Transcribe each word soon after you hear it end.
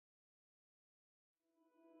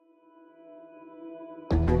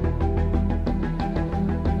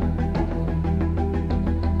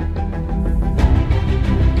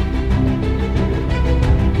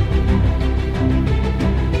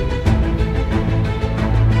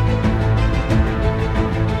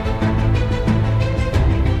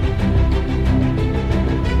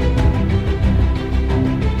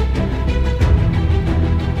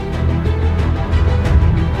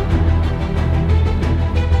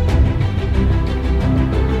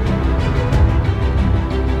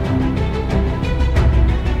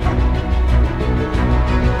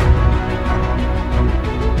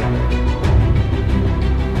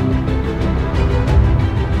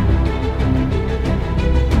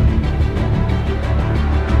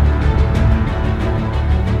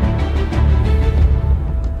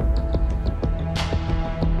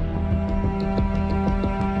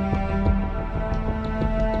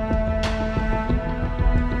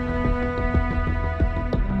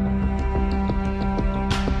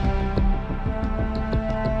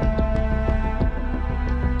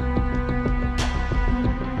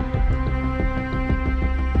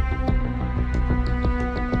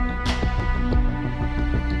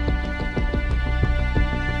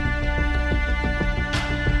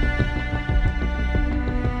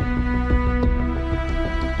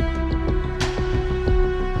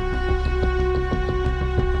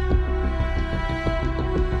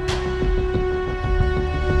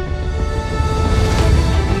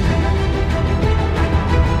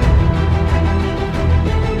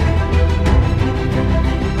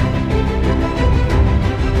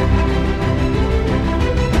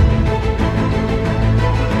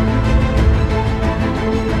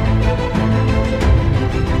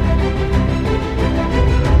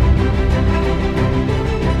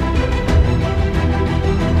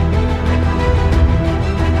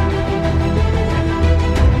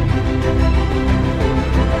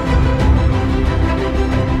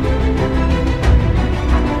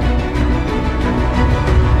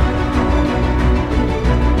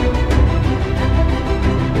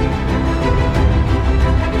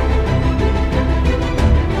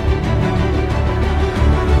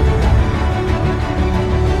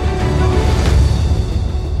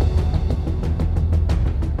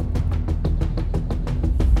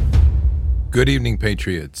Good evening,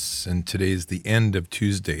 Patriots, and today is the end of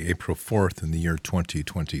Tuesday, April 4th in the year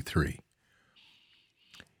 2023.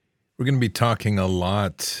 We're going to be talking a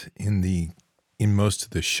lot in most of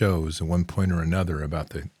the shows at one point or another about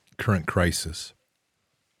the current crisis,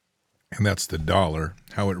 and that's the dollar,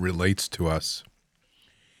 how it relates to us,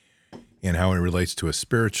 and how it relates to us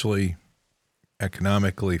spiritually,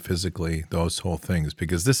 economically, physically, those whole things,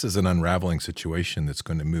 because this is an unraveling situation that's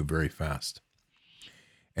going to move very fast.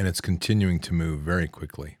 And it's continuing to move very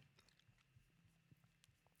quickly,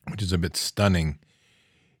 which is a bit stunning.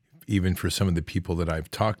 Even for some of the people that I've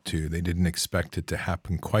talked to, they didn't expect it to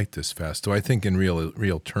happen quite this fast. So I think in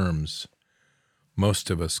real terms, most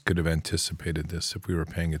of us could have anticipated this if we were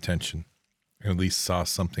paying attention, and at least saw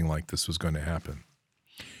something like this was going to happen.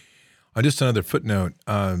 Just another footnote,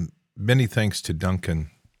 many thanks to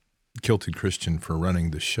Duncan, Kilted Christian, for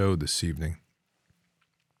running the show this evening.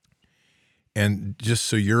 And just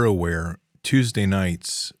so you're aware, Tuesday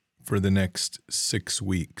nights for the next 6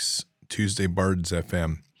 weeks, Tuesday Bards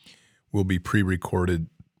FM will be pre-recorded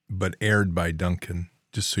but aired by Duncan,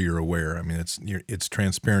 just so you're aware. I mean, it's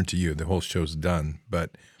transparent to you. The whole show's done.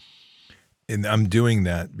 And I'm doing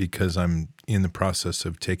that because I'm in the process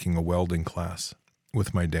of taking a welding class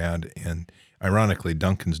with my dad. And ironically,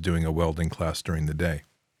 Duncan's doing a welding class during the day.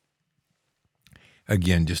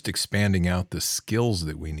 Again, just expanding out the skills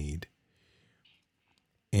that we need.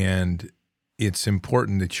 And it's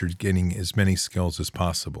important that you're getting as many skills as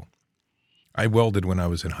possible. I welded when I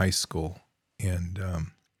was in high school, and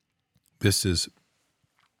this is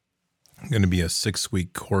going to be a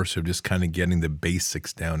 6-week course of just kind of getting the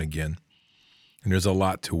basics down again. And there's a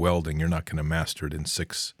lot to welding. You're not going to master it in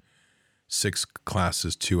six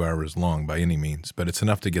classes, 2 hours long by any means, but it's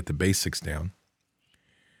enough to get the basics down.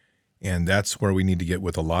 And that's where we need to get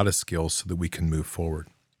with a lot of skills so that we can move forward.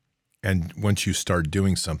 And once you start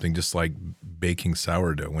doing something, just like baking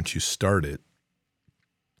sourdough, once you start it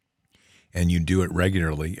and you do it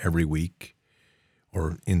regularly every week,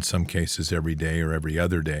 or in some cases every day or every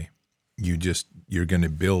other day, you're going to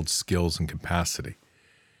build skills and capacity.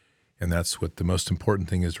 And that's what the most important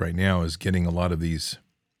thing is right now, is getting a lot of these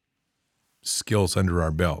skills under our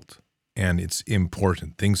belt. And it's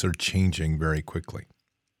important. Things are changing very quickly.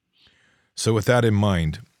 So with that in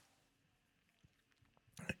mind,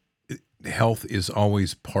 health is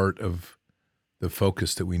always part of the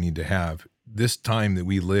focus that we need to have. This time that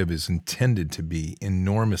we live is intended to be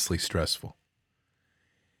enormously stressful.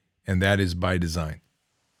 And that is by design.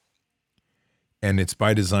 And it's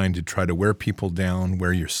by design to try to wear people down,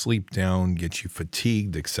 wear your sleep down, get you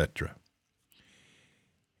fatigued, etc.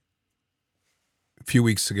 A few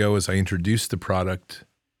weeks ago, as I introduced the product,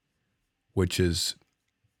 which is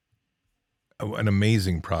an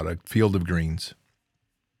amazing product, Field of Greens,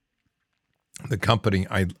 the company,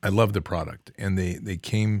 I love the product, and they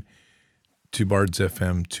came to Bards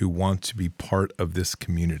FM to want to be part of this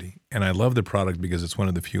community. And I love the product because it's one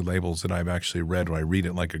of the few labels that I've actually read where I read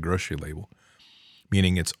it like a grocery label,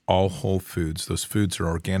 meaning it's all whole foods. Those foods are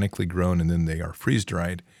organically grown, and then they are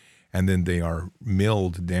freeze-dried, and then they are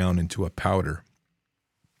milled down into a powder.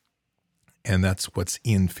 And that's what's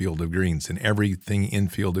in Field of Greens. And everything in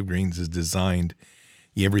Field of Greens is designed,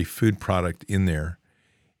 every food product in there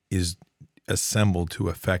is assembled to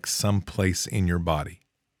affect some place in your body,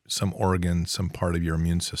 some organ, some part of your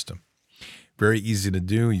immune system. Very easy to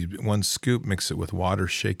do. One scoop, mix it with water,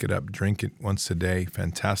 shake it up, drink it once a day.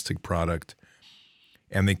 Fantastic product.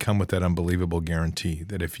 And they come with that unbelievable guarantee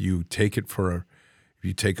that if you take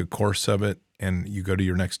a course of it and you go to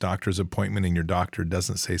your next doctor's appointment and your doctor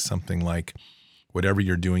doesn't say something like, whatever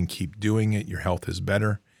you're doing, keep doing it, your health is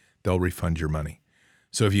better, they'll refund your money.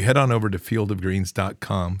 So if you head on over to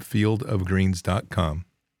fieldofgreens.com, fieldofgreens.com,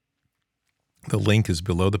 the link is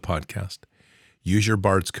below the podcast. Use your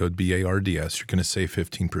BARDS code, BARDS. You're going to save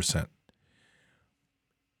 15%.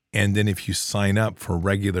 And then if you sign up for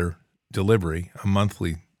regular delivery, a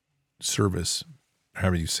monthly service,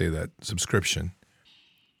 however you say that, subscription,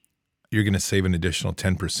 you're going to save an additional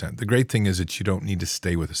 10%. The great thing is that you don't need to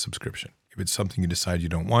stay with a subscription. If it's something you decide you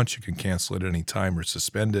don't want, you can cancel it at any time or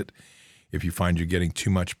suspend it if you find you're getting too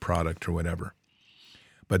much product or whatever.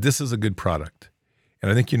 But this is a good product. And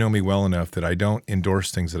I think you know me well enough that I don't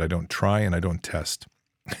endorse things that I don't try and I don't test.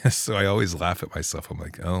 So I always laugh at myself. I'm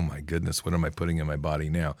like, oh my goodness, what am I putting in my body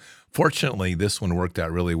now? Fortunately, this one worked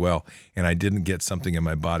out really well, and I didn't get something in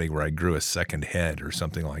my body where I grew a second head or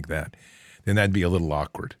something like that. Then that'd be a little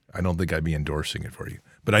awkward. I don't think I'd be endorsing it for you.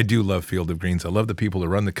 But I do love Field of Greens. I love the people that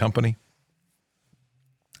run the company.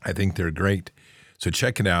 I think they're great. So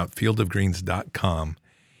check it out, fieldofgreens.com.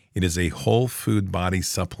 It is a whole food body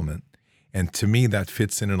supplement, And to me, that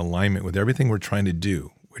fits in alignment with everything we're trying to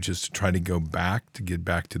do, which is to try to get back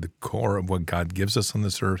to the core of what God gives us on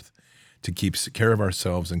this earth, to keep care of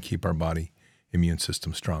ourselves and keep our body immune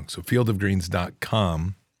system strong. So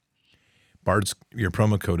fieldofgreens.com, Bards, your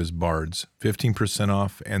promo code is BARDS, 15%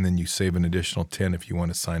 off, and then you save an additional 10 if you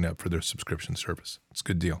want to sign up for their subscription service. It's a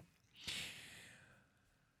good deal.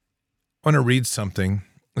 I want to read something.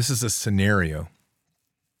 This is a scenario.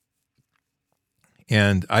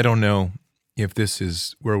 And I don't know if this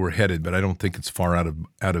is where we're headed, but I don't think it's far out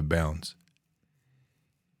of bounds.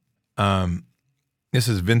 This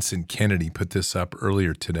is Vincent Kennedy put this up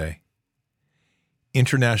earlier today.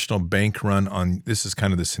 International bank run on, this is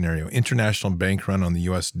kind of the scenario, international bank run on the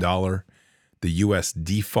U.S. dollar, the U.S.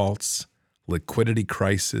 defaults, liquidity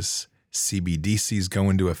crisis, CBDCs go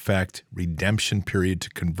into effect, redemption period to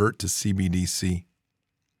convert to CBDC,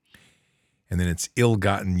 and then it's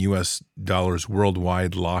ill-gotten U.S. dollars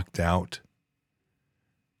worldwide locked out,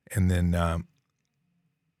 and then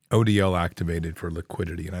ODL activated for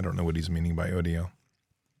liquidity, and I don't know what he's meaning by ODL.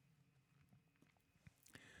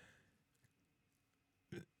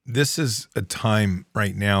 This is a time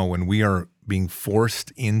right now when we are being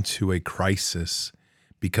forced into a crisis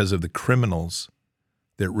because of the criminals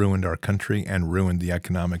that ruined our country and ruined the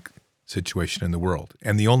economic situation in the world.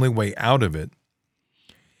 And the only way out of it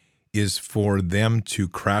is for them to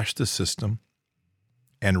crash the system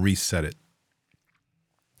and reset it.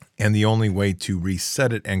 And the only way to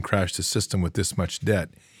reset it and crash the system with this much debt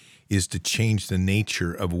is to change the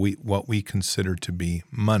nature of what we consider to be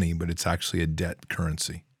money, but it's actually a debt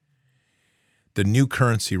currency. The new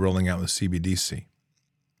currency rolling out with CBDC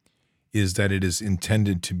is that it is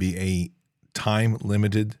intended to be a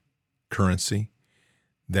time-limited currency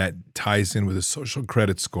that ties in with a social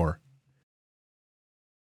credit score.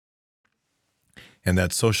 And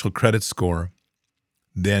that social credit score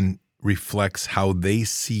then reflects how they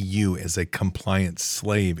see you as a compliant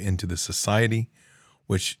slave into the society,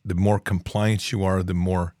 which the more compliant you are, the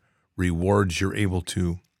more rewards you're able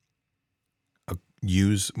to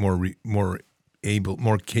use,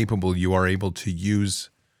 more capable you are able to use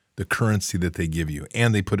the currency that they give you.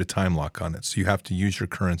 And they put a time lock on it. So you have to use your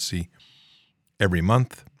currency every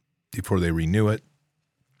month before they renew it.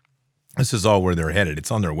 This is all where they're headed.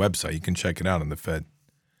 It's on their website. You can check it out on the Fed.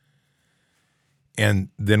 And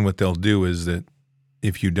then what they'll do is that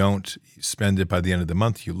if you don't spend it by the end of the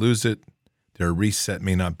month, you lose it. Their reset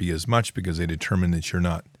may not be as much because they determine that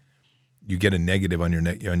you get a negative on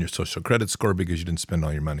your social credit score because you didn't spend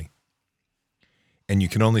all your money. And you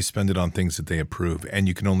can only spend it on things that they approve, and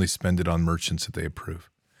you can only spend it on merchants that they approve.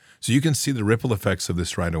 So you can see the ripple effects of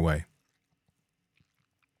this right away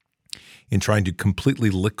in trying to completely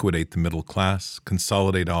liquidate the middle class,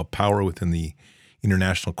 consolidate all power within the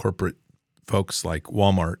international corporate folks like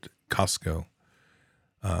Walmart, Costco,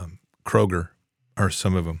 Kroger are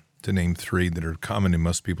some of them, to name three that are common in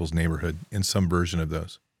most people's neighborhood in some version of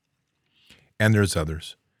those. And there's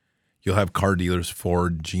others. You'll have car dealers,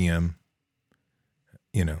 Ford, GM,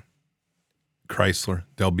 Chrysler.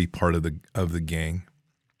 They'll be part of the gang.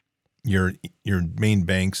 Your main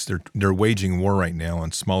banks, they're waging war right now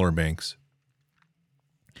on smaller banks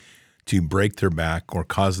to break their back or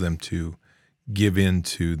cause them to give in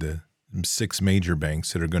to the 6 major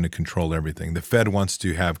banks that are going to control everything. The Fed wants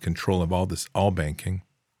to have control of all banking.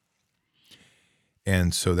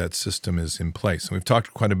 And so that system is in place. And we've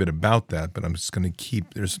talked quite a bit about that, but I'm just going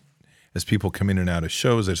to as people come in and out of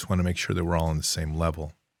shows, I just want to make sure that we're all on the same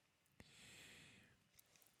level.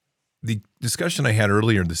 The discussion I had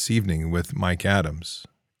earlier this evening with Mike Adams,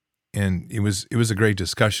 and it was a great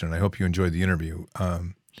discussion, and I hope you enjoyed the interview.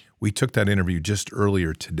 We took that interview just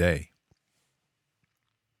earlier today.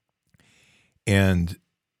 And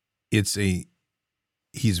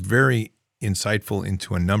he's very insightful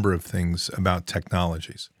into a number of things about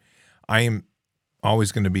technologies. I am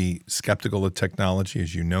always going to be skeptical of technology,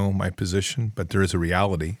 as you know, my position, but there is a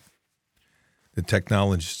reality. The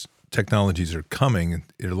technologies are coming, and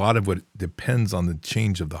a lot of what depends on the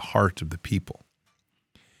change of the heart of the people.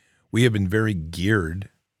 We have been very geared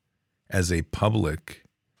as a public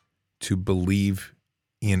to believe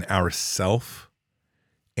in ourself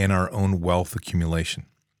and our own wealth accumulation.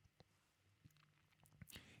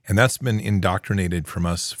 And that's been indoctrinated from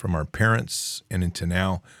us, from our parents and into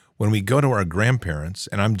now. When we go to our grandparents,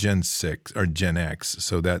 and I'm Gen X,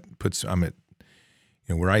 so that puts, I'm at,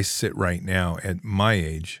 where I sit right now at my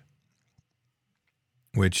age,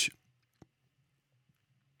 which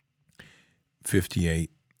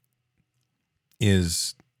 58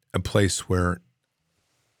 is a place where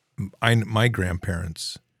my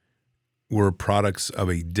grandparents were products of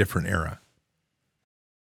a different era.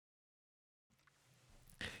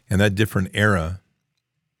 And that different era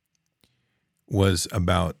was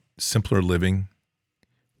about simpler living.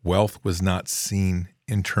 Wealth was not seen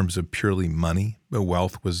in terms of purely money, but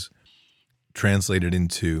wealth was translated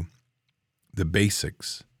into the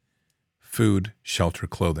basics: food, shelter,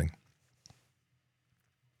 clothing.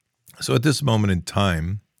 So at this moment in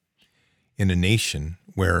time, in a nation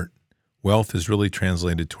where wealth is really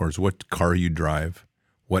translated towards what car you drive,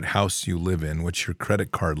 what house you live in, what your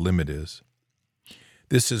credit card limit is,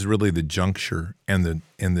 this is really the juncture and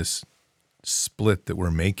this split that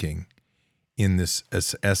we're making in this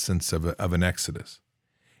essence of an exodus.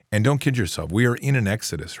 And don't kid yourself, we are in an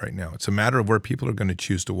exodus right now. It's a matter of where people are going to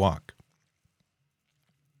choose to walk.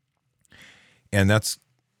 And that's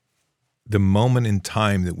the moment in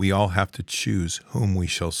time that we all have to choose whom we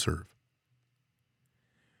shall serve.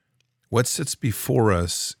 What sits before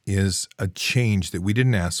us is a change that we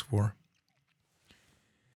didn't ask for.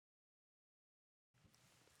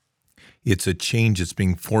 It's a change that's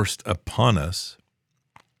being forced upon us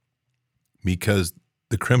because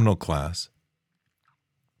the criminal class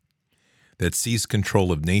that seized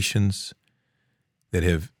control of nations, that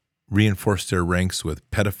have reinforced their ranks with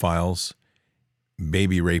pedophiles,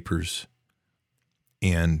 baby rapers,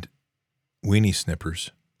 and weenie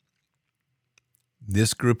snippers,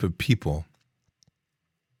 this group of people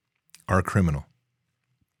are criminal.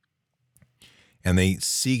 And they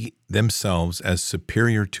see themselves as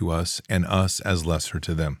superior to us and us as lesser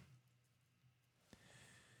to them.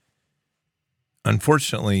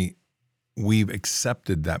 Unfortunately, we've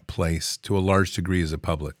accepted that place to a large degree as a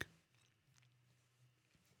public.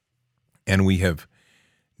 And we have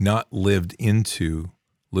not lived into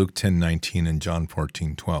Luke 10:19 and John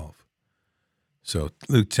 14:12. So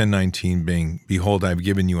Luke 10:19 being, "Behold, I have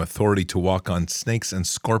given you authority to walk on snakes and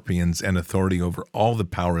scorpions and authority over all the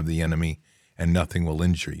power of the enemy, and nothing will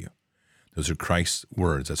injure you." Those are Christ's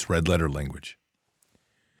words. That's red letter language.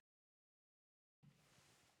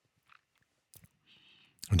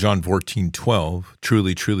 John 14:12,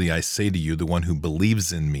 "Truly, truly, I say to you, the one who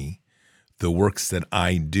believes in me, the works that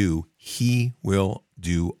I do, he will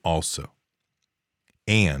do also.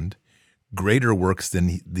 And greater works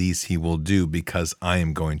than these he will do, because I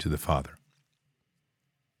am going to the Father."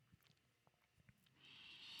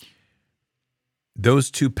 Those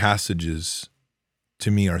two passages, to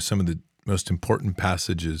me, are some of the most important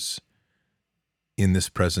passages in this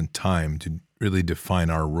present time to really define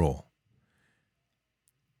our role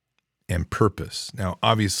and purpose. Now,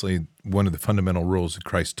 obviously, one of the fundamental rules that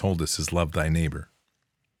Christ told us is love thy neighbor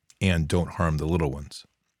and don't harm the little ones.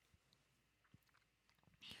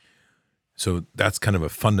 So that's kind of a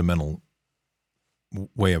fundamental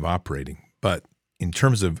way of operating. But in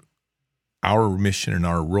terms of our mission and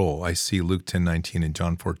our role, I see Luke 10:19 and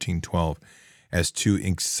John 14:12 as two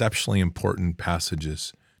exceptionally important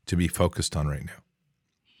passages to be focused on right now.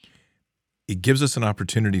 It gives us an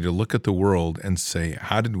opportunity to look at the world and say,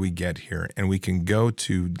 how did we get here? And we can go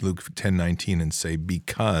to Luke 10:19 and say,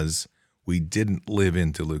 because we didn't live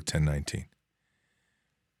into Luke 10:19.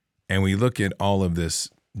 And we look at all of this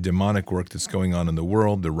demonic work that's going on in the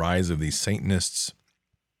world, the rise of these Satanists,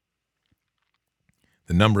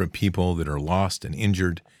 the number of people that are lost and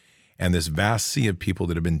injured, and this vast sea of people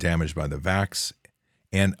that have been damaged by the vax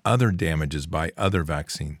and other damages by other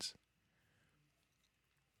vaccines.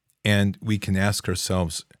 And we can ask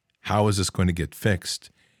ourselves, how is this going to get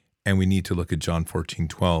fixed? And we need to look at John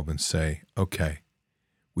 14:12 and say, okay,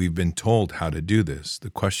 we've been told how to do this.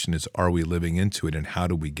 The question is, are we living into it, and how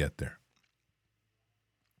do we get there?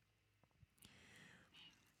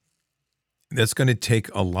 That's going to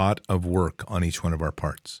take a lot of work on each one of our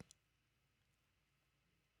parts.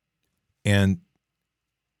 And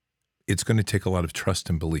it's going to take a lot of trust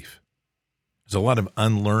and belief. There's a lot of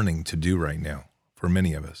unlearning to do right now for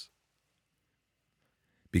many of us,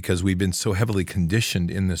 because we've been so heavily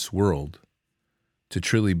conditioned in this world to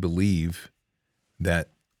truly believe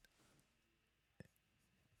that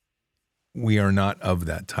we are not of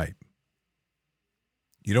that type.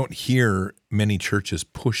 You don't hear many churches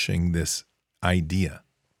pushing this idea,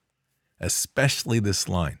 especially this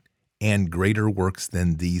line, "And greater works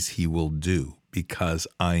than these he will do, because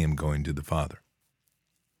I am going to the Father."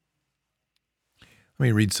 Let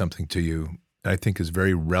me read something to you that I think is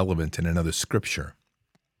very relevant in another scripture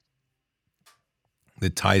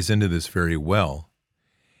that ties into this very well,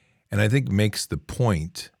 and I think makes the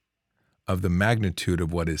point of the magnitude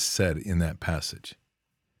of what is said in that passage.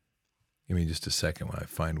 Give me just a second when I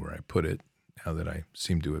find where I put it, now that I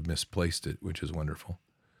seem to have misplaced it, which is wonderful.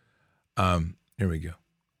 Here we go.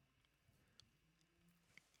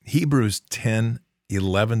 Hebrews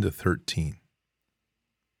 10:11-13.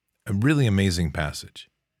 A really amazing passage.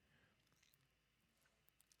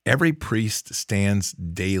 Every priest stands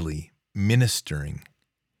daily ministering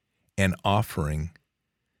and offering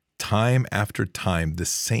time after time the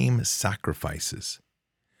same sacrifices,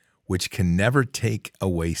 which can never take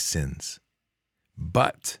away sins.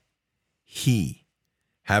 But he,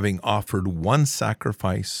 having offered one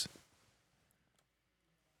sacrifice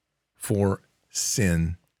for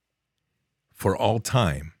sin for all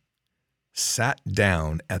time, sat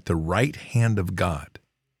down at the right hand of God,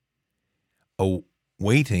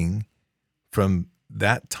 waiting from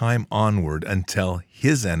that time onward until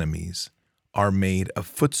his enemies are made a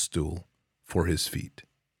footstool for his feet.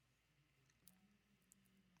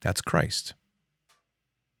 That's Christ.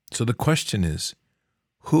 So the question is,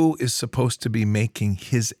 who is supposed to be making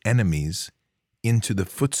his enemies into the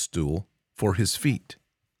footstool for his feet?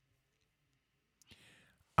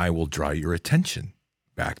 I will draw your attention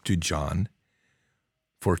back to John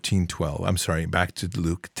 14:12. Back to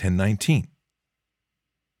Luke 10:19.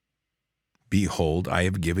 Behold, I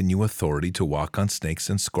have given you authority to walk on snakes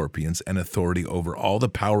and scorpions and authority over all the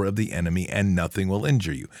power of the enemy, and nothing will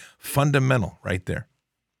injure you. Fundamental right there.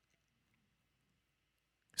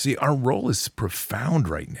 See, our role is profound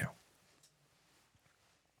right now.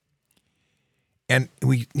 And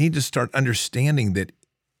we need to start understanding that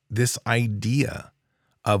this idea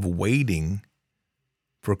of waiting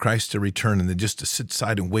for Christ to return and then just to sit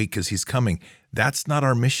aside and wait because he's coming, that's not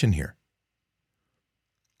our mission here.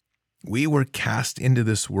 We were cast into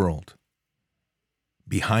this world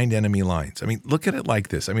behind enemy lines. I mean, look at it like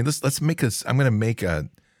this. I mean, let's make I'm going to make a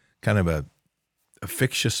kind of a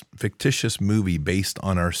fictitious movie based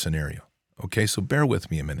on our scenario. Okay, so bear with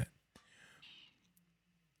me a minute.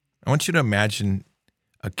 I want you to imagine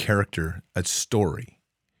a character, a story,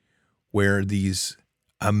 where these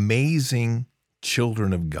amazing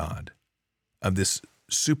children of God, of this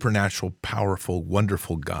supernatural, powerful,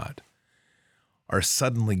 wonderful God, are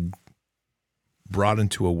suddenly brought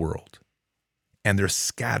into a world, and they're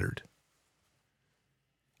scattered.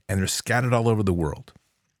 And they're scattered all over the world.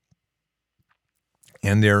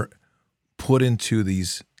 And they're put into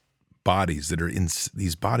these bodies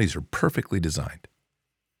these bodies are perfectly designed.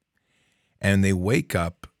 And they wake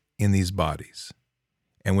up in these bodies.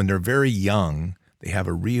 And when they're very young, they have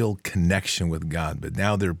a real connection with God. But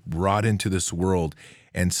now they're brought into this world,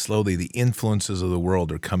 and slowly the influences of the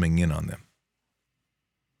world are coming in on them.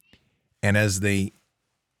 And as they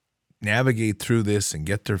navigate through this and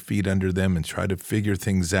get their feet under them and try to figure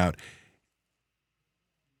things out,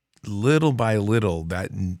 little by little,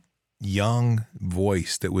 that young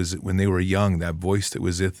voice that was, when they were young, that voice that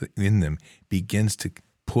was in them begins to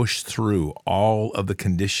push through all of the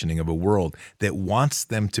conditioning of a world that wants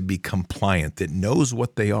them to be compliant, that knows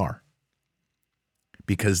what they are.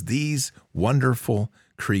 Because these wonderful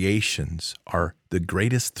creations are the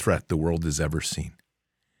greatest threat the world has ever seen.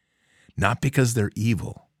 Not because they're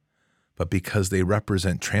evil, but because they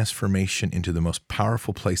represent transformation into the most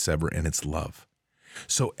powerful place ever, and it's love.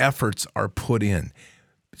 So efforts are put in.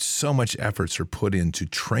 So much efforts are put into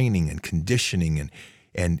training and conditioning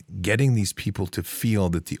and getting these people to feel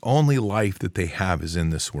that the only life that they have is in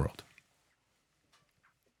this world.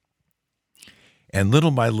 And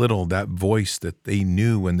little by little, that voice that they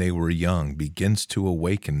knew when they were young begins to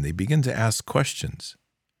awaken. They begin to ask questions.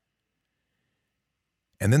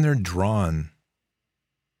 And then they're drawn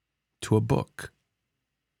to a book.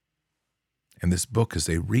 And this book, as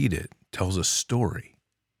they read it, tells a story.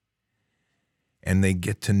 And they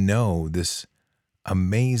get to know these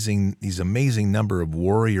amazing number of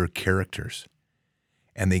warrior characters.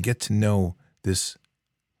 And they get to know this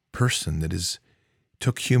person that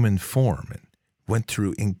took human form and went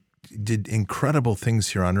through did incredible things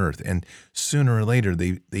here on earth. And sooner or later,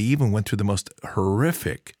 they even went through the most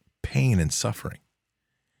horrific pain and suffering,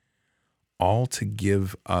 all to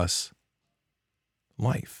give us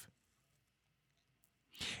life.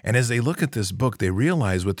 And as they look at this book, they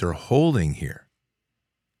realize what they're holding here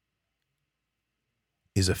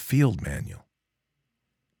is a field manual.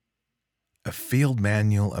 A field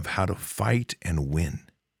manual of how to fight and win.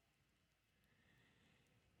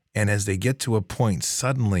 And as they get to a point,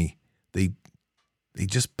 suddenly they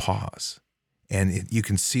just pause. And you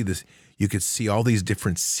can see this. You could see all these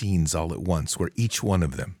different scenes all at once, where each one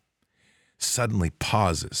of them suddenly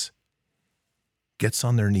pauses, gets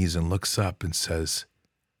on their knees and looks up and says,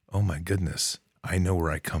 "Oh my goodness, I know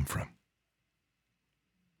where I come from.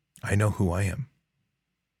 I know who I am."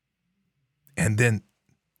 And then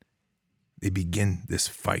they begin this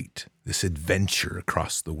fight, this adventure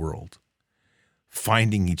across the world,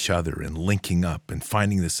 finding each other and linking up and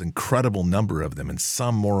finding this incredible number of them, and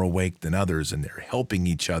some more awake than others, and they're helping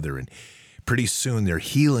each other and Pretty soon they're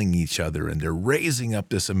healing each other and they're raising up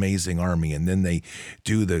this amazing army. And then they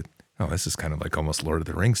do this is kind of like almost Lord of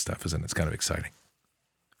the Rings stuff, isn't it? It's kind of exciting.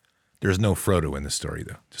 There's no Frodo in the story,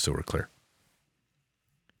 though, just so we're clear.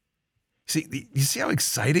 See, you see how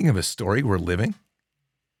exciting of a story we're living?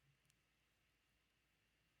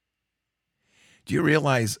 Do you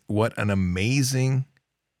realize what an amazing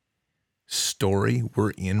story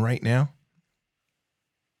we're in right now?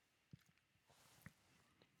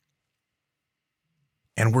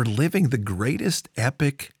 And we're living the greatest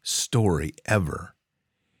epic story ever.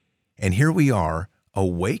 And here we are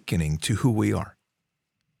awakening to who we are.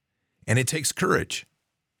 And it takes courage,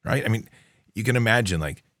 right? I mean, you can imagine,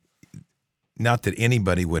 like, not that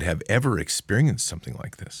anybody would have ever experienced something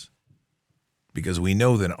like this, because we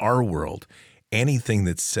know that in our world, anything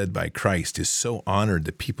that's said by Christ is so honored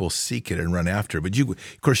that people seek it and run after it. But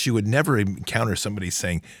of course, you would never encounter somebody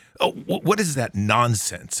saying, "Oh, what is that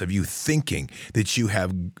nonsense of you thinking that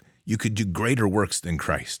you could do greater works than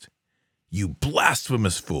Christ? You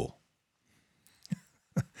blasphemous fool."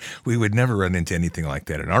 We would never run into anything like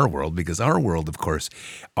that in our world, because our world, of course,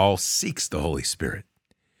 all seeks the Holy Spirit.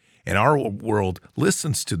 And our world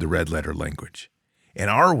listens to the red letter language. In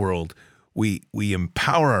our world, we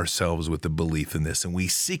empower ourselves with the belief in this, and we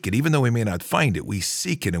seek it. Even though we may not find it, we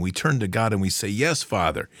seek it, and we turn to God and we say, "Yes,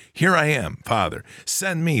 Father, here I am, Father.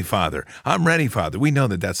 Send me, Father. I'm ready, Father." We know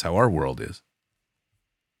that that's how our world is.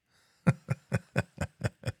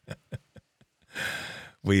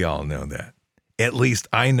 We all know that. At least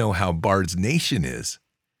I know how Bard's Nation is,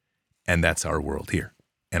 and that's our world here.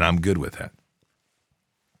 And I'm good with that.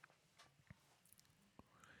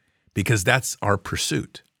 Because that's our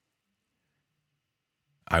pursuit,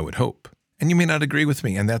 I would hope. And you may not agree with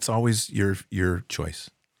me, and that's always your choice,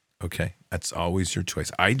 okay? That's always your choice.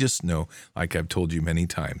 I just know, like I've told you many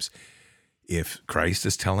times, if Christ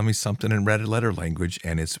is telling me something in red letter language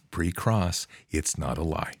and it's pre-cross, it's not a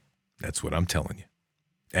lie. That's what I'm telling you.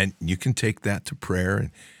 And you can take that to prayer and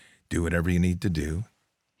do whatever you need to do.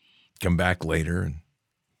 Come back later and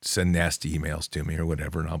send nasty emails to me or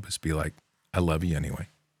whatever, and I'll just be like, "I love you anyway.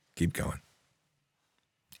 Keep going."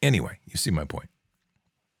 Anyway, you see my point.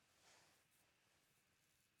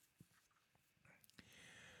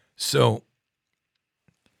 So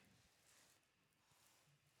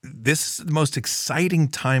this is the most exciting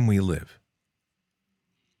time we live.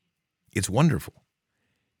 It's wonderful.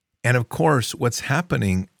 And of course, what's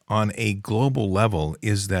happening on a global level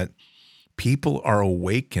is that people are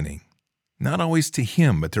awakening, not always to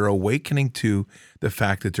Him, but they're awakening to the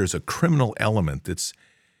fact that there's a criminal element that's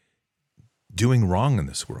doing wrong in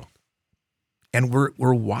this world. And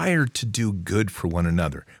we're wired to do good for one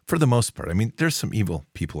another, for the most part. I mean, there's some evil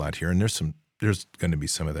people out here, and there's going to be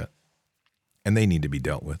some of that, and they need to be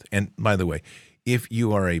dealt with. And by the way, if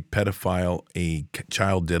you are a pedophile, a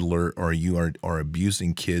child diddler, or you are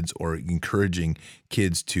abusing kids or encouraging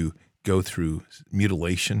kids to go through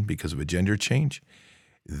mutilation because of a gender change,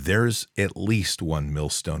 there's at least one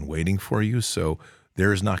millstone waiting for you. So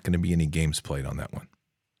there's not going to be any games played on that one.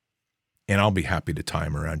 And I'll be happy to tie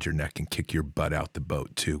him around your neck and kick your butt out the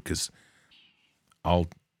boat too, because I'll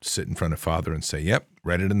sit in front of Father and say, "Yep,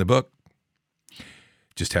 read it in the book.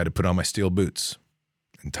 Just had to put on my steel boots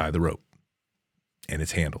and tie the rope. And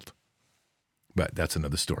it's handled." But that's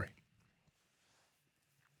another story.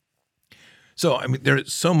 So, I mean,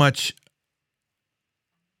 there's so much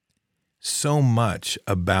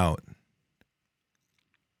about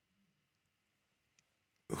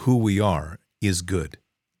who we are is good.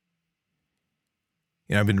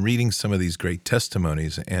 You know, I've been reading some of these great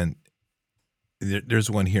testimonies, and there's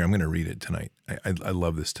one here. I'm going to read it tonight. I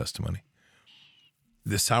love this testimony.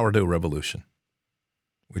 The sourdough revolution,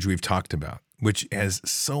 which we've talked about, which has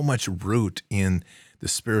so much root in the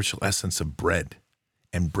spiritual essence of bread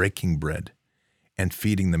and breaking bread and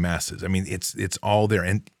feeding the masses. I mean, it's all there.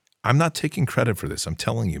 And I'm not taking credit for this. I'm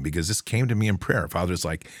telling you, because this came to me in prayer. Father's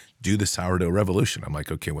like, "Do the sourdough revolution." I'm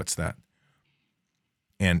like, "Okay, what's that?"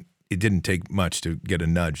 And it didn't take much to get a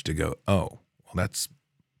nudge to go, "Oh, well, that's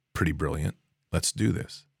pretty brilliant. Let's do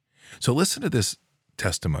this." So listen to this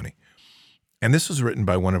testimony. And this was written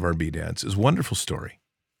by one of our B-dads. It's a wonderful story.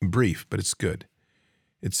 Brief, but it's good.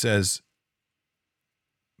 It says,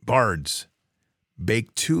 "Bards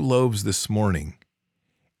baked 2 loaves this morning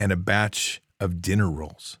and a batch of dinner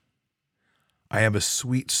rolls. I have a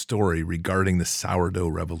sweet story regarding the sourdough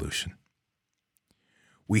revolution.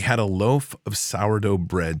 We had a loaf of sourdough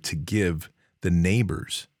bread to give the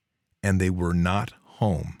neighbors, and they were not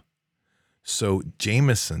home. So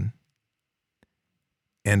Jameson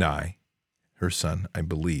and I," her son, I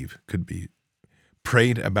believe, could be,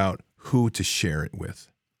 "prayed about who to share it with.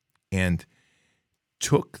 and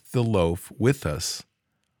took the loaf with us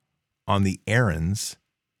on the errands,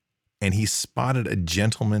 and he spotted a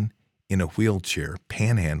gentleman in a wheelchair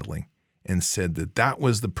panhandling and said that that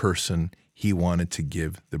was the person he wanted to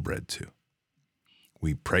give the bread to.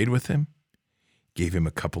 We prayed with him, gave him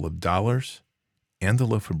a couple of dollars and the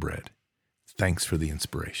loaf of bread. Thanks for the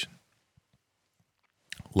inspiration.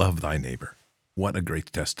 Love thy neighbor. What a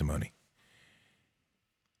great testimony.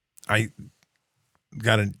 I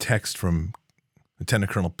got a text from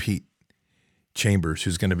Lieutenant Colonel Pete Chambers,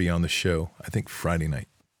 who's going to be on the show, I think Friday night.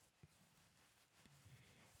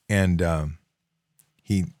 And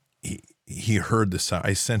he heard this.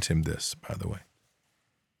 I sent him this, by the way.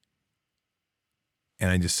 And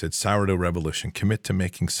I just said, Sourdough Revolution, commit to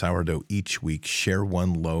making sourdough each week. Share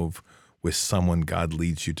one loaf with someone God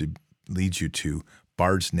leads you to.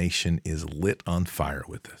 Bard's Nation is lit on fire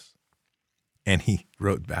with this. And he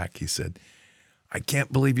wrote back, he said, I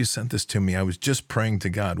can't believe you sent this to me. I was just praying to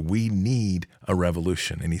God. We need a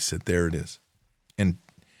revolution. And he said, there it is. And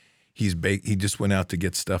he just went out to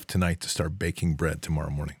get stuff tonight to start baking bread tomorrow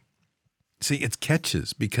morning. See, it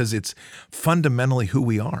catches because it's fundamentally who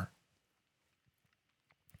we are.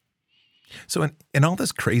 So in all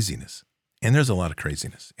this craziness, and there's a lot of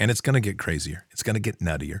craziness, and it's going to get crazier. It's going to get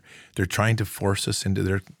nuttier. They're trying to force us into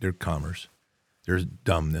their commerce, their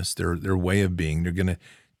dumbness, their way of being. They're going to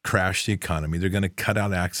crash the economy. They're going to cut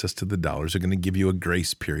out access to the dollars. They're going to give you a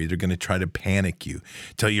grace period. They're going to try to panic you,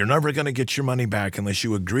 tell you you're never going to get your money back unless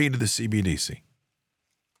you agree to the CBDC.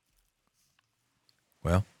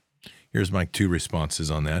 Well, here's my two responses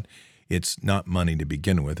on that. It's not money to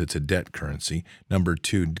begin with. It's a debt currency. Number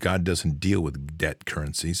two, God doesn't deal with debt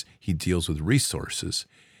currencies. He deals with resources,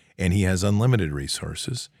 and he has unlimited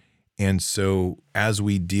resources. And so as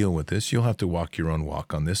we deal with this, you'll have to walk your own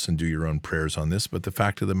walk on this and do your own prayers on this. But the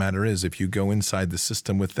fact of the matter is, if you go inside the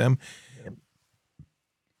system with them,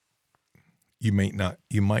 you might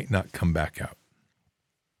not come back out.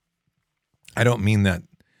 I don't mean that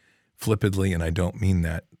flippantly, and I don't mean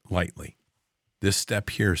that lightly. This step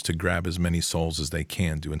here is to grab as many souls as they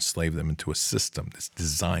can to enslave them into a system that's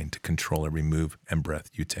designed to control every move and breath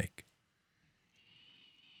you take.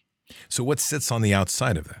 So what sits on the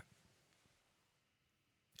outside of that?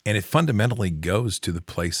 And it fundamentally goes to the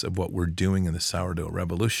place of what we're doing in the sourdough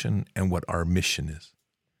revolution and what our mission is.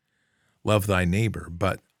 Love thy neighbor,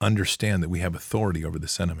 but understand that we have authority over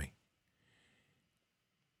this enemy.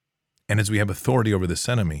 And as we have authority over this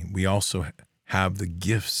enemy, we also have the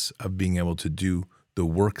gifts of being able to do the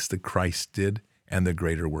works that Christ did and the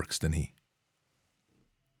greater works than he.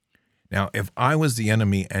 Now, if I was the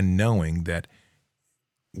enemy and knowing that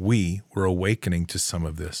we were awakening to some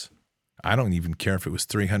of this, I don't even care if it was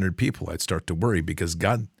 300 people. I'd start to worry because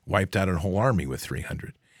God wiped out a whole army with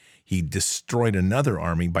 300. He destroyed another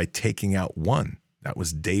army by taking out one. That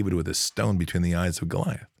was David with a stone between the eyes of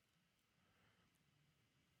Goliath.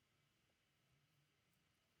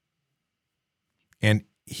 And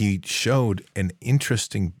he showed an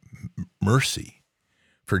interesting mercy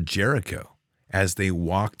for Jericho as they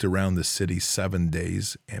walked around the city 7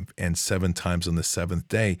 days and 7 times on the seventh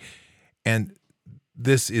day. And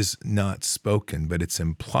this is not spoken, but it's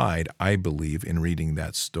implied, I believe, in reading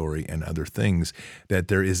that story and other things, that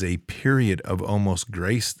there is a period of almost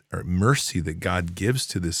grace or mercy that God gives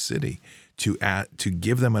to this city to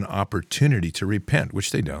give them an opportunity to repent,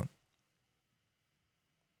 which they don't.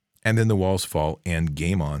 And then the walls fall and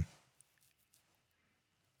game on.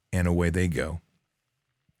 And away they go.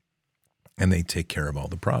 And they take care of all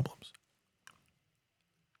the problems.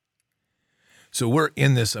 So we're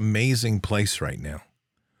in this amazing place right now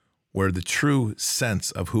where the true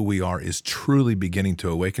sense of who we are is truly beginning to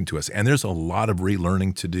awaken to us. And there's a lot of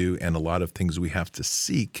relearning to do and a lot of things we have to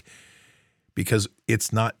seek because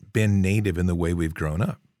it's not been native in the way we've grown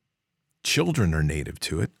up. Children are native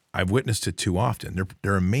to it. I've witnessed it too often.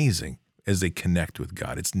 They're amazing as they connect with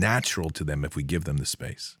God. It's natural to them if we give them the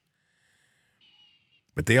space.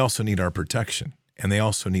 But they also need our protection, and they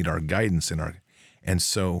also need our guidance and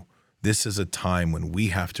so this is a time when we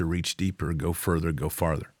have to reach deeper, go further, go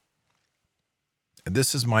farther. And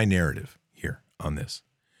this is my narrative here on this.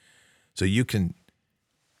 So you can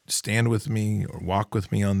stand with me or walk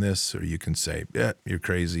with me on this, or you can say, yeah, you're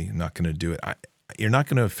crazy, I'm not going to do it. You're not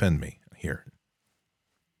going to offend me here.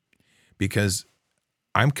 Because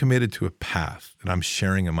I'm committed to a path that I'm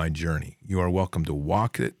sharing in my journey. You are welcome to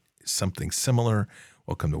walk it, something similar,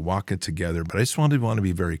 welcome to walk it together. But I just want to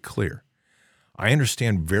be very clear. I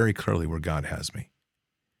understand very clearly where God has me.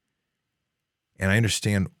 And I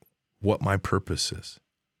understand what my purpose is.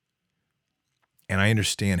 And I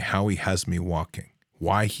understand how he has me walking,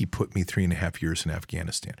 why he put me 3.5 years in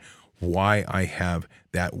Afghanistan, why I have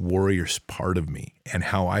that warrior's part of me and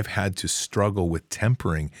how I've had to struggle with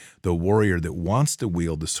tempering the warrior that wants to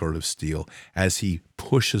wield the sword of steel as he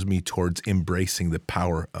pushes me towards embracing the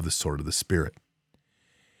power of the sword of the Spirit.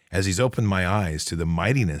 As he's opened my eyes to the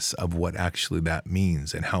mightiness of what actually that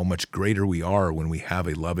means and how much greater we are when we have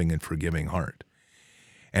a loving and forgiving heart.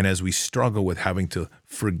 And as we struggle with having to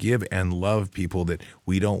forgive and love people that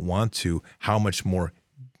we don't want to, how much more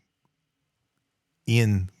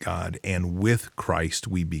in God and with Christ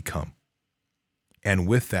we become. And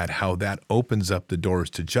with that, how that opens up the doors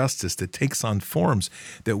to justice that takes on forms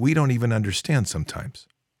that we don't even understand sometimes.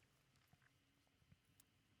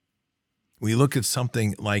 We look at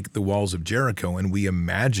something like the walls of Jericho and we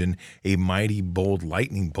imagine a mighty, bold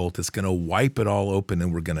lightning bolt that's going to wipe it all open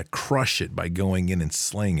and we're going to crush it by going in and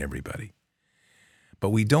slaying everybody. But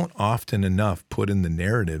we don't often enough put in the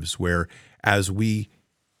narratives where as we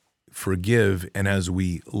forgive and as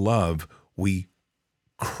we love, we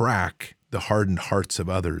crack the hardened hearts of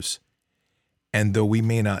others. And though we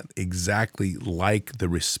may not exactly like the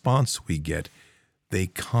response we get, they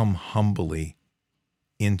come humbly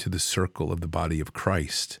into the circle of the body of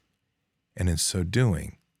Christ. And in so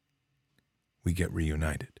doing, we get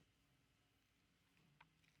reunited.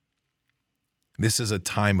 This is a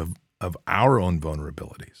time of our own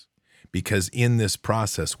vulnerabilities, because in this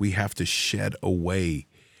process, we have to shed away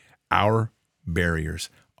our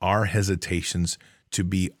barriers, our hesitations to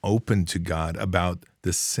be open to God about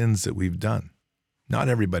the sins that we've done. Not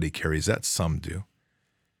everybody carries that. Some do.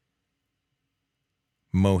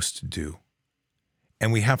 Most do.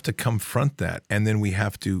 And we have to confront that. And then we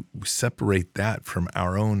have to separate that from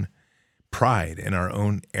our own pride and our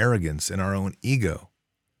own arrogance and our own ego.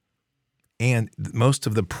 And most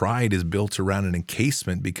of the pride is built around an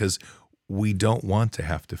encasement because we don't want to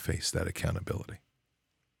have to face that accountability.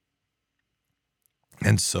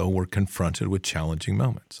 And so we're confronted with challenging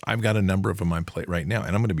moments. I've got a number of them on my plate right now,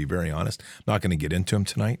 and I'm going to be very honest. I'm not going to get into them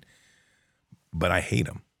tonight, but I hate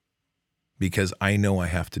them because I know I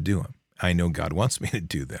have to do them. I know God wants me to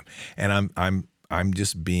do them, and I'm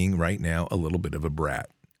just being right now a little bit of a brat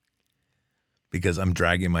because I'm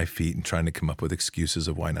dragging my feet and trying to come up with excuses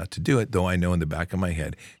of why not to do it, though I know in the back of my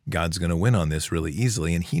head God's going to win on this really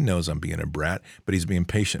easily, and he knows I'm being a brat, but he's being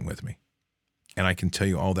patient with me, and I can tell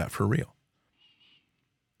you all that for real.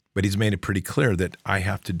 But he's made it pretty clear that I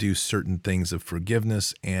have to do certain things of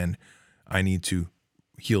forgiveness and I need to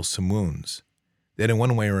heal some wounds that in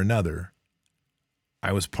one way or another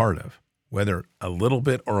I was part of. Whether a little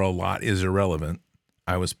bit or a lot is irrelevant,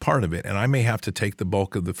 I was part of it, and I may have to take the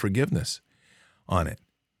bulk of the forgiveness on it.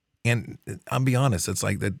 And I'll be honest, it's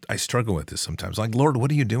like that. I struggle with this sometimes. Like, Lord,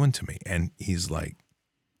 what are you doing to me? And he's like,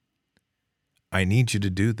 I need you to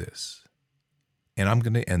do this. And I'm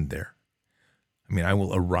going to end there. I mean, I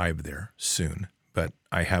will arrive there soon, but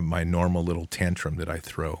I have my normal little tantrum that I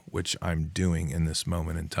throw, which I'm doing in this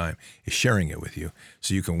moment in time, is sharing it with you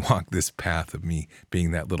so you can walk this path of me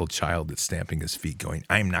being that little child that's stamping his feet going,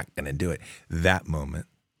 I'm not going to do it. That moment,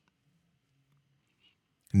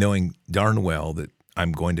 knowing darn well that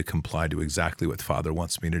I'm going to comply to exactly what Father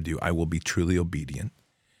wants me to do. I will be truly obedient.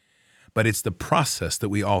 But it's the process that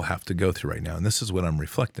we all have to go through right now, and this is what I'm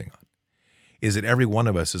reflecting on, is that every one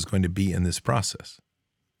of us is going to be in this process.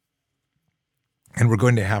 And we're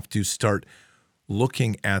going to have to start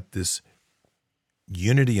looking at this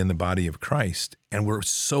unity in the body of Christ, and we're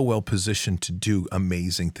so well positioned to do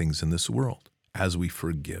amazing things in this world as we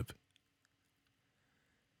forgive.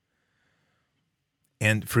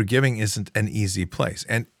 And forgiving isn't an easy place.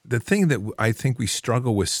 And the thing that I think we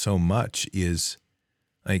struggle with so much is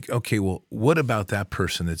like, okay, well, what about that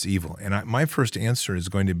person that's evil? And my first answer is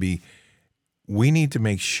going to be, we need to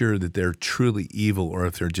make sure that they're truly evil or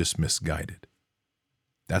if they're just misguided.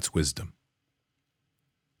 That's wisdom.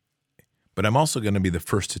 But I'm also going to be the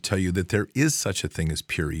first to tell you that there is such a thing as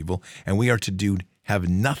pure evil, and we are to have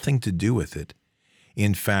nothing to do with it.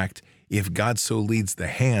 In fact, if God so leads the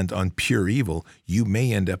hand on pure evil, you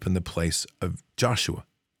may end up in the place of Joshua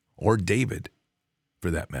or David, for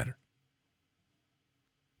that matter,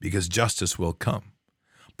 because justice will come.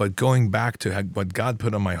 But going back to what God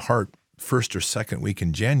put on my heart first or second week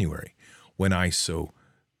in January, when I so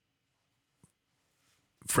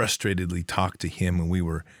frustratedly talked to him and we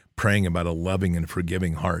were praying about a loving and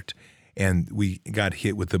forgiving heart, and we got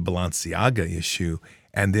hit with the Balenciaga issue,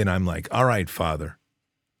 and then I'm like, all right, Father,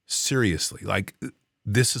 seriously, like,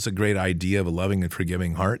 this is a great idea of a loving and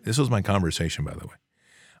forgiving heart. This was my conversation, by the way.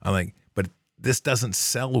 I'm like, but this doesn't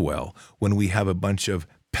sell well when we have a bunch of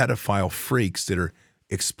pedophile freaks that are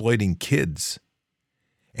exploiting kids.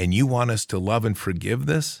 And you want us to love and forgive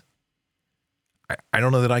this? I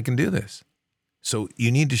don't know that I can do this. So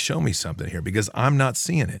you need to show me something here because I'm not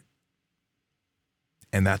seeing it.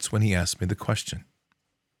 And that's when he asked me the question,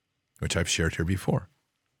 which I've shared here before.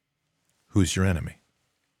 Who's your enemy?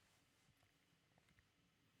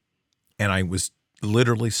 And I was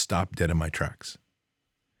literally stopped dead in my tracks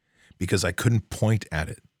because I couldn't point at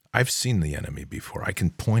it. I've seen the enemy before. I can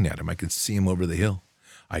point at him. I could see him over the hill.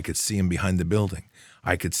 I could see him behind the building.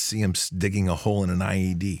 I could see him digging a hole in an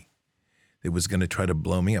IED that was going to try to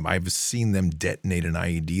blow me up. I've seen them detonate an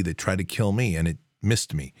IED that tried to kill me, and it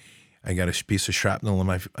missed me. I got a piece of shrapnel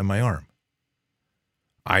in my arm.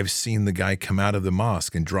 I've seen the guy come out of the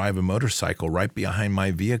mosque and drive a motorcycle right behind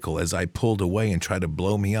my vehicle as I pulled away and tried to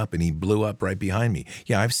blow me up, and he blew up right behind me.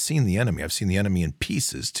 Yeah, I've seen the enemy. I've seen the enemy in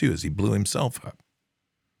pieces, too, as he blew himself up.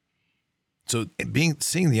 So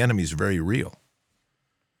seeing the enemy is very real,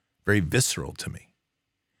 very visceral to me.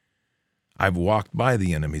 I've walked by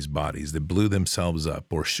the enemy's bodies that blew themselves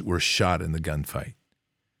up or were shot in the gunfight.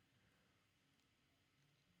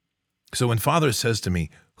 So when Father says to me,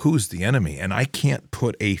 who's the enemy? And I can't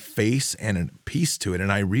put a face and a piece to it,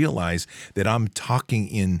 and I realize that I'm talking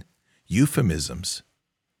in euphemisms.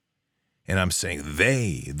 And I'm saying,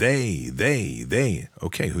 they.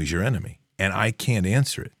 Okay, who's your enemy? And I can't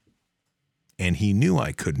answer it. And he knew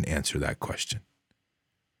I couldn't answer that question.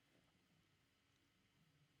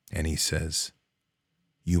 And he says,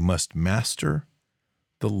 you must master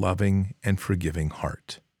the loving and forgiving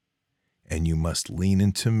heart, and you must lean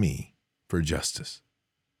into me for justice.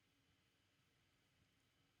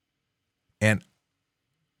 And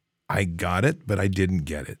I got it, but I didn't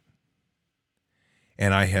get it.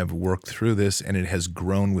 And I have worked through this, and it has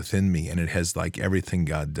grown within me, and it has, like everything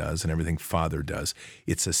God does and everything Father does,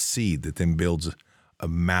 it's a seed that then builds a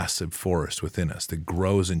massive forest within us that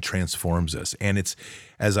grows and transforms us. And it's,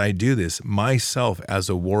 as I do this, myself as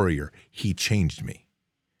a warrior, he changed me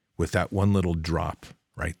with that one little drop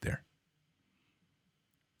right there.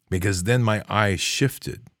 Because then my eyes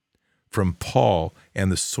shifted from Paul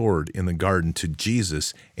and the sword in the garden to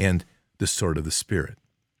Jesus and the sword of the Spirit.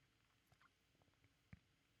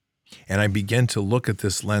 And I began to look at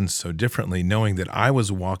this lens so differently, knowing that I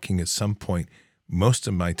was walking at some point, most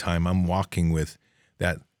of my time, I'm walking with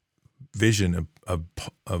that vision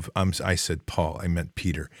of I said Paul, I meant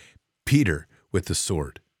Peter. Peter with the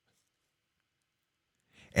sword.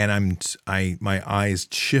 And my eyes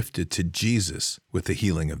shifted to Jesus with the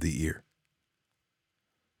healing of the ear.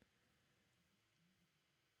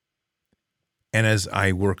 And as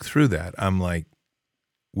I work through that, I'm like,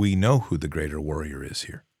 we know who the greater warrior is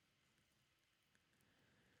here.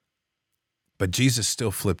 But Jesus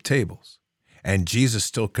still flipped tables. And Jesus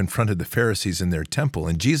still confronted the Pharisees in their temple.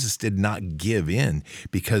 And Jesus did not give in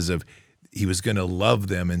because he was going to love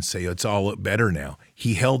them and say, it's all better now.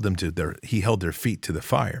 He held their feet to the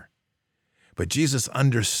fire. But Jesus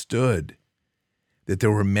understood that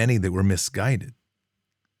there were many that were misguided.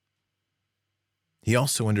 He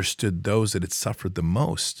also understood those that had suffered the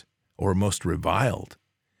most or most reviled,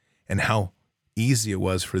 and how easy it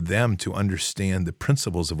was for them to understand the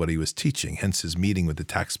principles of what he was teaching, hence his meeting with the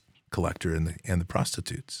tax collector and the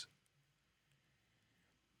prostitutes.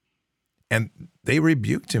 And they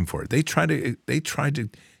rebuked him for it. They tried to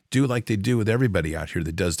do like they do with everybody out here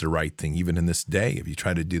that does the right thing, even in this day. If you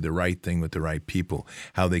try to do the right thing with the right people,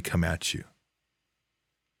 how they come at you.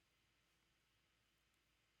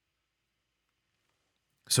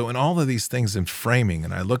 So in all of these things in framing,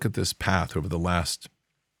 and I look at this path over the last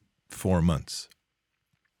 4 months,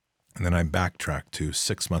 and then I backtrack to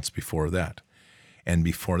 6 months before that. And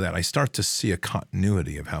before that, I start to see a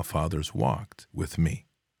continuity of how Father's walked with me.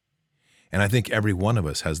 And I think every one of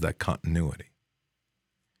us has that continuity.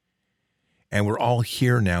 And we're all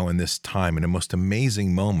here now in this time, in a most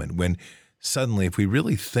amazing moment when suddenly, if we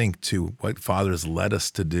really think to what Father's led us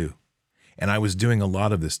to do, and I was doing a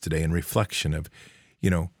lot of this today in reflection of,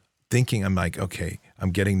 thinking, I'm like, okay,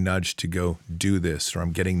 I'm getting nudged to go do this, or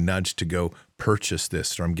I'm getting nudged to go purchase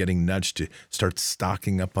this, or I'm getting nudged to start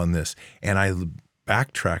stocking up on this. And I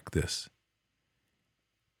backtrack this.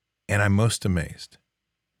 And I'm most amazed.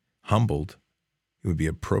 Humbled, it would be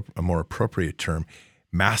a more appropriate term,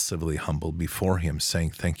 massively humbled before him,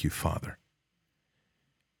 saying, thank you, Father.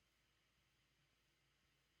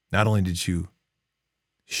 Not only did you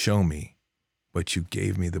show me, but you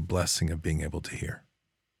gave me the blessing of being able to hear.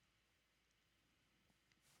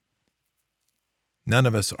 None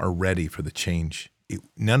of us are ready for the change.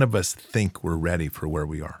 None of us think we're ready for where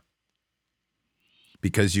we are.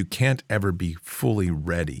 Because you can't ever be fully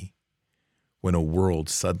ready when a world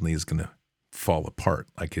suddenly is going to fall apart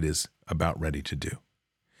like it is about ready to do.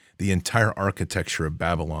 The entire architecture of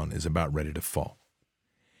Babylon is about ready to fall.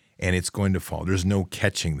 and it's going to fall. There's no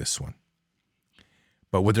catching this one.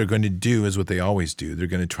 But what they're going to do is what they always do. They're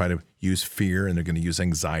going to try to use fear, and they're going to use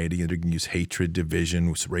anxiety, and they're going to use hatred,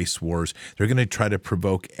 division, race wars. They're going to try to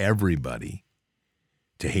provoke everybody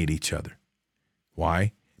to hate each other.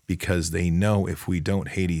 Why? Because they know if we don't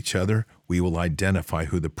hate each other, we will identify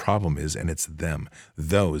who the problem is, and it's them.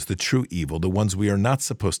 Those, the true evil, the ones we are not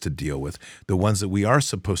supposed to deal with, the ones that we are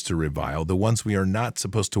supposed to revile, the ones we are not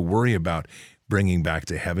supposed to worry about bringing back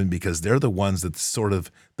to heaven, because they're the ones that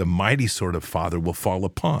the mighty sword of Father will fall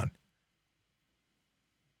upon.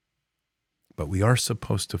 But we are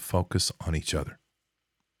supposed to focus on each other.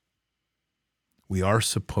 We are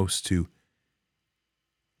supposed to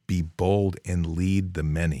be bold and lead the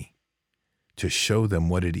many, to show them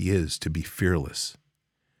what it is to be fearless,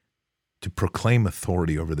 to proclaim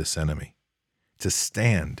authority over this enemy, to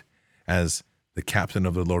stand as the captain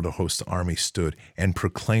of the Lord of Hosts army stood and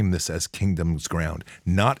proclaim this as kingdom's ground,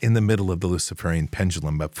 not in the middle of the Luciferian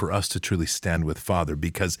pendulum, but for us to truly stand with Father,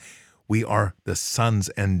 because we are the sons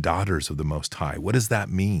and daughters of the Most High. What does that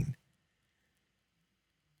mean?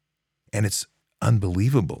 And it's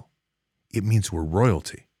unbelievable. It means we're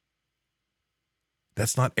royalty.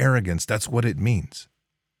 That's not arrogance. That's what it means.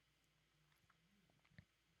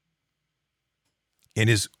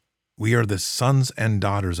 We are the sons and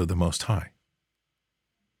daughters of the Most High,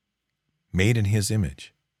 made in His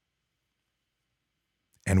image.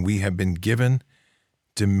 And we have been given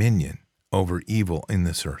dominion over evil in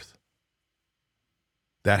this earth.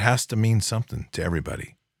 That has to mean something to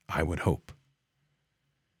everybody, I would hope.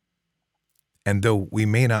 And though we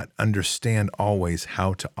may not understand always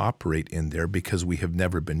how to operate in there because we have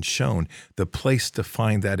never been shown, the place to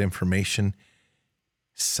find that information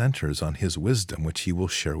centers on His wisdom, which He will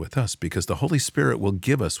share with us, because the Holy Spirit will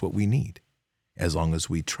give us what we need as long as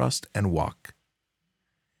we trust and walk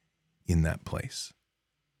in that place.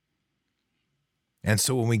 And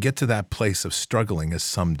so when we get to that place of struggling, as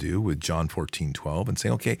some do with John 14:12, and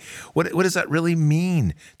saying, okay, what does that really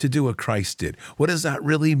mean to do what Christ did? What does that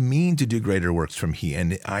really mean to do greater works from He?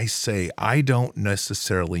 And I say, I don't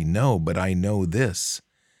necessarily know, but I know this.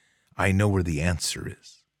 I know where the answer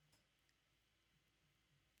is.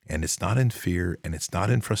 And it's not in fear, and it's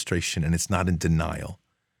not in frustration, and it's not in denial.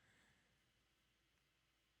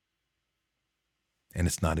 And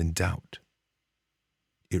it's not in doubt.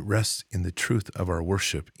 It rests in the truth of our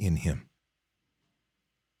worship in Him.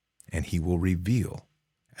 And He will reveal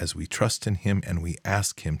as we trust in Him and we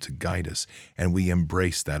ask Him to guide us, and we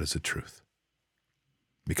embrace that as a truth.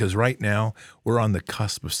 Because right now, we're on the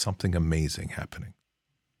cusp of something amazing happening.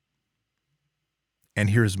 And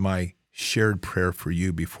here's my shared prayer for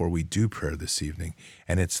you before we do prayer this evening,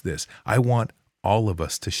 and it's this. I want all of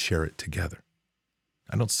us to share it together.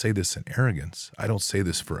 I don't say this in arrogance. I don't say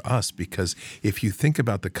this for us, because if you think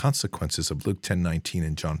about the consequences of Luke 10:19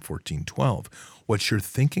 and John 14:12, what you're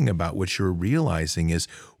thinking about, what you're realizing is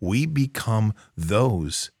we become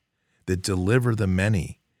those that deliver the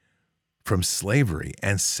many from slavery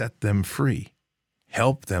and set them free.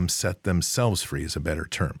 Help them set themselves free is a better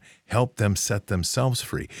term. Help them set themselves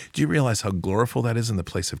free. Do you realize how gloriful that is in the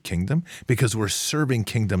place of kingdom? Because we're serving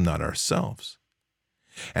kingdom, not ourselves.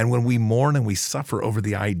 And when we mourn and we suffer over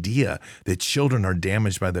the idea that children are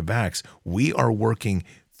damaged by the vax, we are working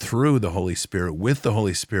through the Holy Spirit, with the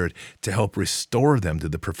Holy Spirit, to help restore them to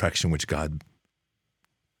the perfection which God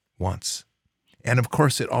wants. And of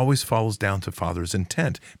course, it always falls down to Father's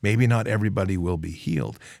intent. Maybe not everybody will be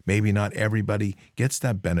healed. Maybe not everybody gets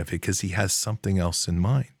that benefit because He has something else in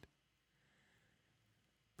mind.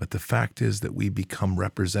 But the fact is that we become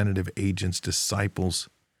representative agents, disciples.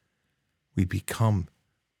 We become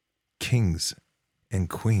kings and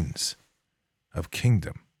queens of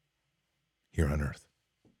kingdom here on earth.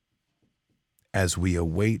 As we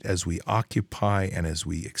await, as we occupy, and as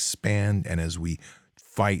we expand, and as we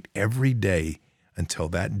fight every day until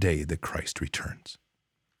that day that Christ returns.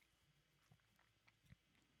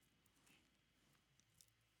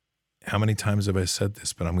 How many times have I said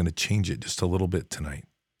this, but I'm going to change it just a little bit tonight.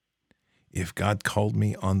 If God called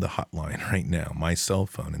me on the hotline right now, my cell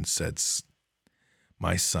phone, and said,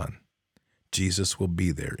 my son, Jesus will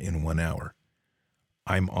be there in 1 hour.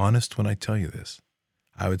 I'm honest when I tell you this.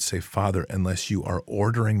 I would say, Father, unless you are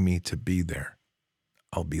ordering me to be there,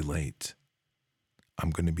 I'll be late. I'm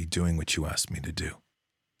going to be doing what you asked me to do.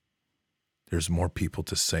 There's more people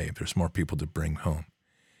to save. There's more people to bring home.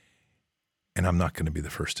 And I'm not going to be the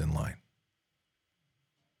first in line.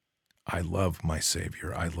 I love my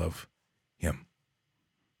Savior. I love Him.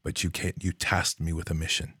 But you tasked me with a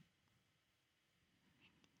mission.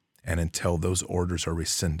 And until those orders are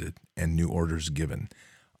rescinded and new orders given,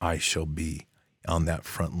 I shall be on that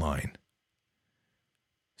front line,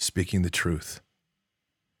 speaking the truth,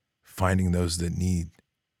 finding those that need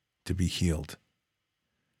to be healed,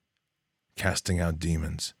 casting out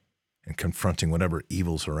demons, and confronting whatever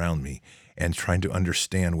evils around me, and trying to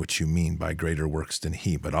understand what you mean by greater works than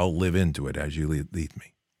he. But I'll live into it as you lead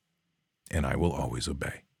me, and I will always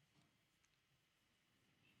obey.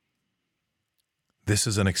 This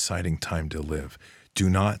is an exciting time to live. Do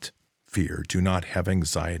not fear. Do not have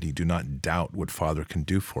anxiety. Do not doubt what Father can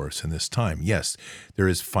do for us in this time. Yes, there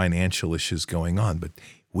is financial issues going on, but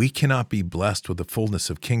we cannot be blessed with the fullness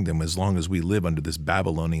of kingdom as long as we live under this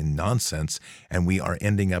Babylonian nonsense, and we are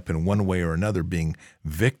ending up in one way or another being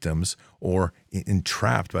victims or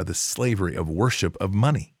entrapped by the slavery of worship of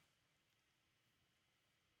money.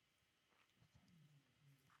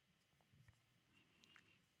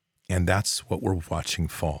 And that's what we're watching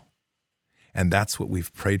fall. And that's what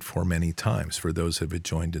we've prayed for many times for those who have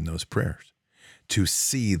joined in those prayers, to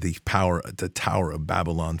see the Tower of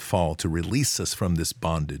Babylon fall, to release us from this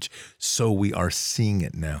bondage. So we are seeing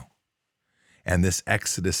it now. And this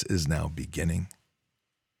Exodus is now beginning.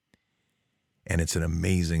 And it's an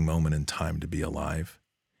amazing moment in time to be alive,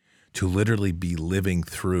 to literally be living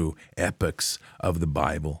through epochs of the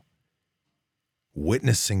Bible,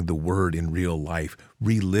 witnessing the word in real life,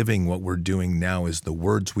 reliving what we're doing now is the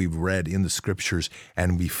words we've read in the scriptures,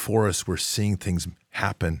 and before us we're seeing things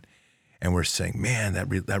happen, and we're saying, man,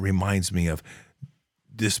 that reminds me of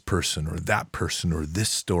this person or that person or this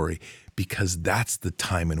story, because that's the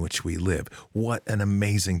time in which we live. What an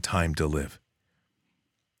amazing time to live.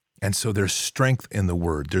 And so there's strength in the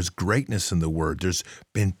word. There's greatness in the word. There's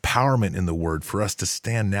empowerment in the word for us to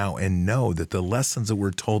stand now and know that the lessons that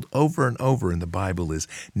we're told over and over in the Bible is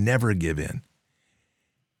never give in.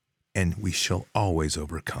 And we shall always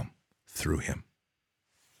overcome through him.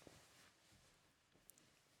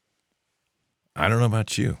 I don't know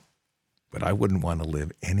about you, but I wouldn't want to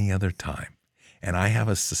live any other time. And I have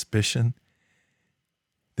a suspicion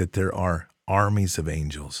that there are armies of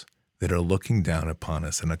angels that are looking down upon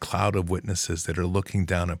us, and a cloud of witnesses that are looking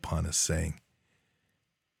down upon us saying,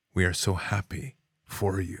 we are so happy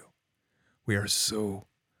for you. We are so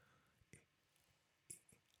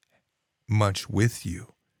much with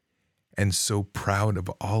you and so proud of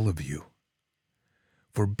all of you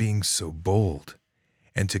for being so bold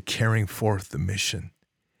and to carrying forth the mission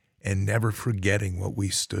and never forgetting what we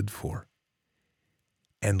stood for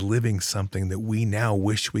and living something that we now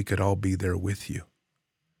wish we could all be there with you,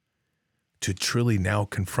 to truly now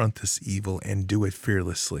confront this evil and do it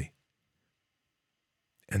fearlessly.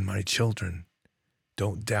 And my children,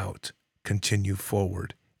 don't doubt, continue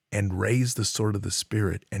forward and raise the sword of the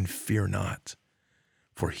Spirit and fear not,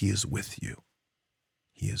 for he is with you.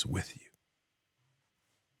 He is with you.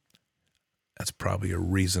 That's probably a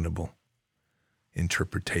reasonable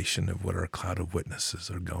interpretation of what our cloud of witnesses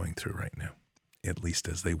are going through right now, at least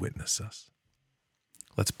as they witness us.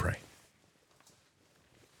 Let's pray.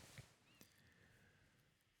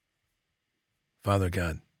 Father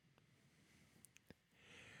God,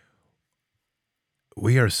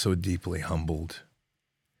 we are so deeply humbled,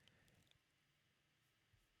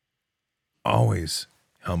 always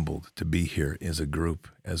humbled to be here as a group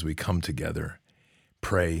as we come together,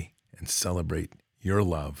 pray and celebrate your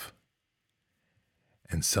love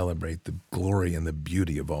and celebrate the glory and the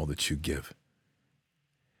beauty of all that you give.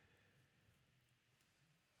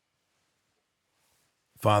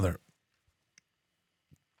 Father,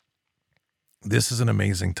 this is an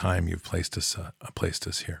amazing time you've placed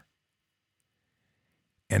us here.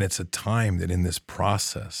 And it's a time that in this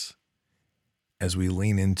process, as we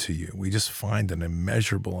lean into you, we just find an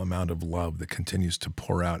immeasurable amount of love that continues to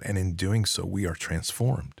pour out. And in doing so, we are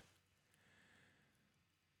transformed.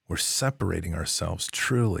 We're separating ourselves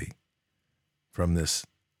truly from this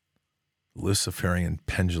Luciferian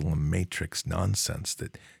pendulum matrix nonsense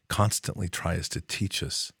that constantly tries to teach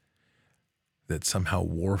us that somehow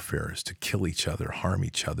warfare is to kill each other, harm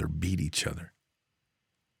each other, beat each other.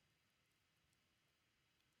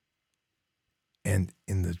 And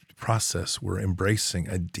in the process, we're embracing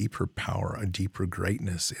a deeper power, a deeper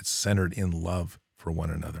greatness. It's centered in love for one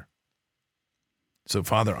another. So,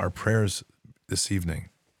 Father, our prayers this evening,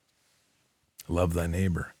 love thy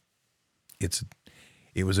neighbor.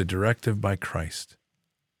 It was a directive by Christ.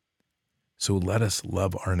 So let us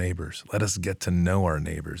love our neighbors. Let us get to know our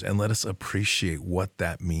neighbors, and let us appreciate what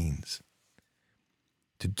that means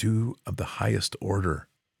to do of the highest order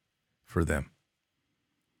for them,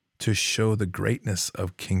 to show the greatness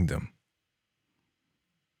of kingdom.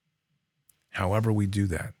 However we do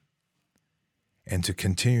that, and to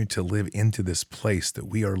continue to live into this place that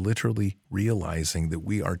we are literally realizing that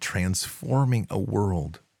we are transforming a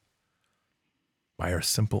world by our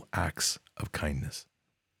simple acts of kindness.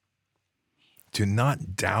 To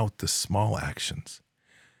not doubt the small actions,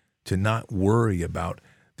 to not worry about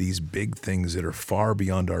these big things that are far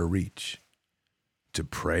beyond our reach, to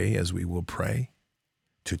pray as we will pray,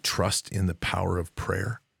 to trust in the power of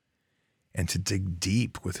prayer, and to dig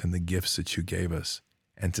deep within the gifts that you gave us,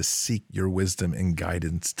 and to seek your wisdom and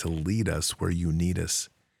guidance to lead us where you need us,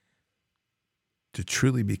 to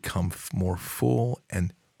truly become more full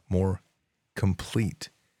and more complete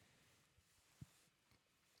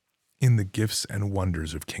in the gifts and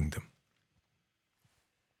wonders of kingdom.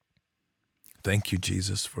 Thank you,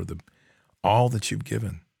 Jesus, for all that you've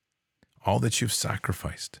given, all that you've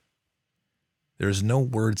sacrificed. There is no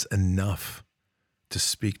words enough to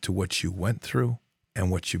speak to what you went through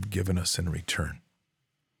and what you've given us in return.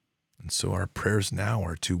 And so our prayers now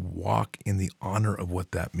are to walk in the honor of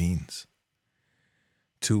what that means,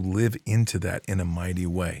 to live into that in a mighty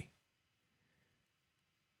way,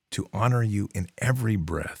 to honor you in every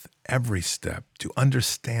breath, every step, to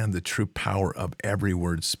understand the true power of every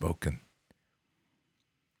word spoken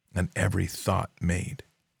and every thought made,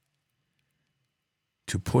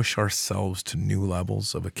 to push ourselves to new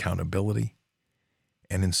levels of accountability,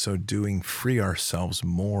 and in so doing, free ourselves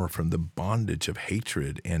more from the bondage of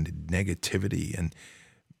hatred and negativity and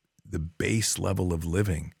the base level of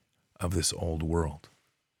living of this old world.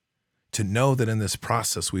 To know that in this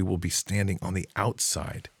process, we will be standing on the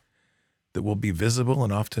outside, that will be visible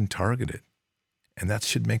and often targeted. And that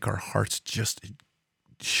should make our hearts just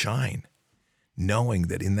shine, knowing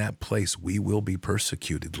that in that place, we will be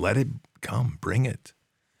persecuted. Let it come, bring it.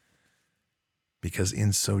 Because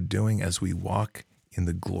in so doing, as we walk in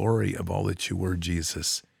the glory of all that you were,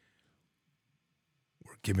 Jesus,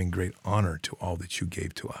 we're giving great honor to all that you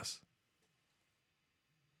gave to us.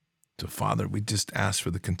 So, Father, we just ask for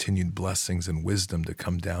the continued blessings and wisdom to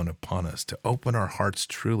come down upon us, to open our hearts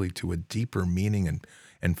truly to a deeper meaning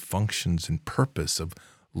and functions and purpose of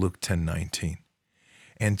Luke 10:19,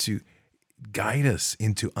 and to guide us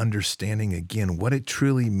into understanding again what it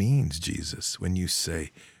truly means, Jesus, when you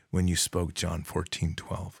spoke John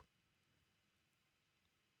 14:12.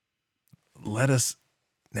 Let us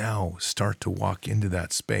now start to walk into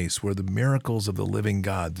that space where the miracles of the living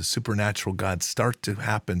God, the supernatural God, start to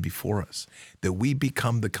happen before us, that we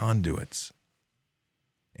become the conduits.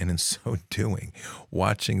 And in so doing,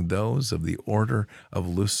 watching those of the order of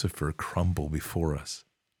Lucifer crumble before us,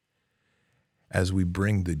 as we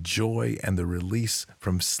bring the joy and the release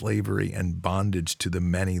from slavery and bondage to the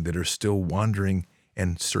many that are still wandering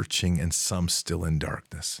and searching, and some still in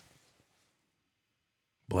darkness.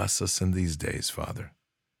 Bless us in these days, Father.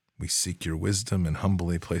 We seek your wisdom and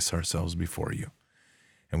humbly place ourselves before you.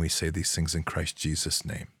 And we say these things in Christ Jesus'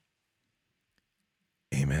 name.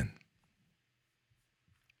 Amen.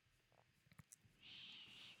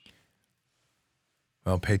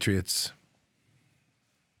 Well, Patriots,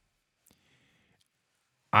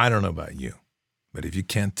 I don't know about you, but if you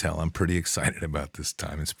can't tell, I'm pretty excited about this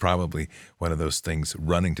time. It's probably one of those things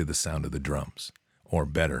running to the sound of the drums, or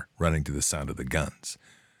better, running to the sound of the guns.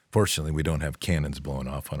 Fortunately, we don't have cannons blowing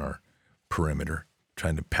off on our perimeter,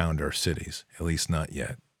 trying to pound our cities, at least not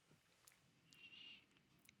yet.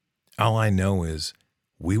 All I know is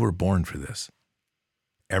we were born for this,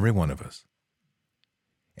 every one of us.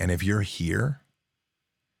 And if you're here,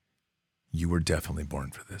 you were definitely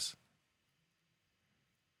born for this.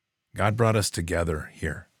 God brought us together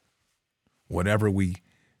here. Whatever we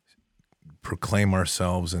proclaim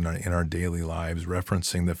ourselves in our daily lives,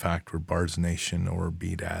 referencing the fact we're Bard's Nation or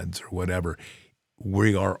Bedads or whatever,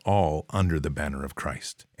 we are all under the banner of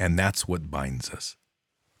Christ. And that's what binds us.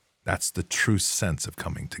 That's the true sense of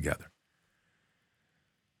coming together.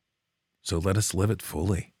 So let us live it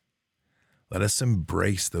fully. Let us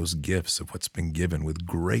embrace those gifts of what's been given with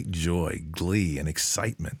great joy, glee, and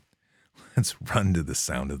excitement. Let's run to the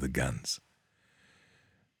sound of the guns.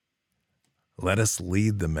 Let us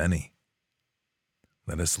lead the many.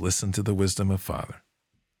 Let us listen to the wisdom of Father.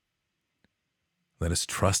 Let us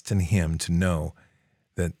trust in Him to know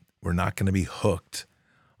that we're not going to be hooked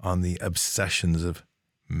on the obsessions of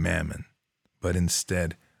mammon, but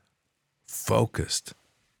instead focused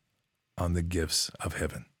on the gifts of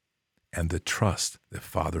heaven and the trust that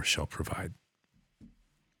Father shall provide.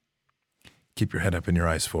 Keep your head up and your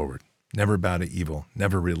eyes forward. Never bow to evil.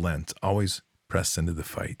 Never relent. Always press into the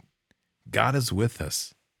fight. God is with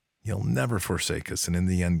us. He'll never forsake us, and in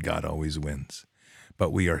the end, God always wins.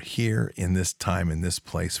 But we are here in this time, in this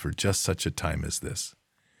place, for just such a time as this.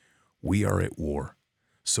 We are at war.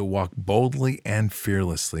 So walk boldly and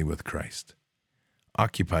fearlessly with Christ.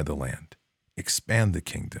 Occupy the land, expand the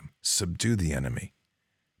kingdom, subdue the enemy.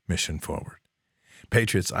 Mission forward.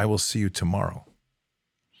 Patriots, I will see you tomorrow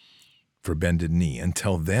for Bended Knee.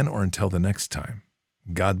 Until then or until the next time,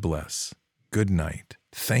 God bless, good night,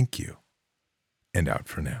 thank you, and out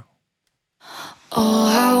for now. Oh,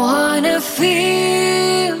 I wanna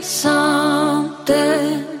feel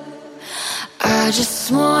something. I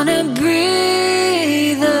just wanna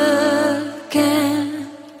breathe again.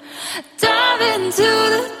 Dive into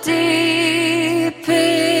the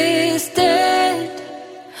deepest end.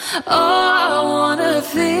 Oh, I wanna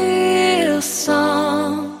feel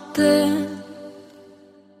something.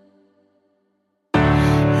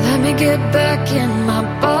 Let me get back in my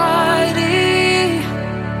body.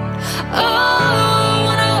 Oh, I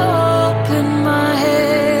wanna open my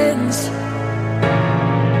hands.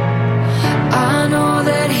 I know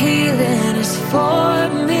that healing is for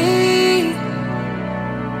me.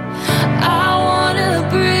 I wanna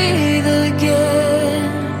breathe again.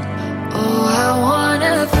 Oh, I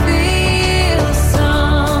wanna feel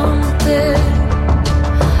something.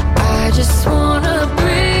 I just wanna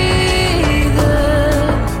breathe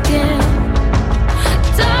again.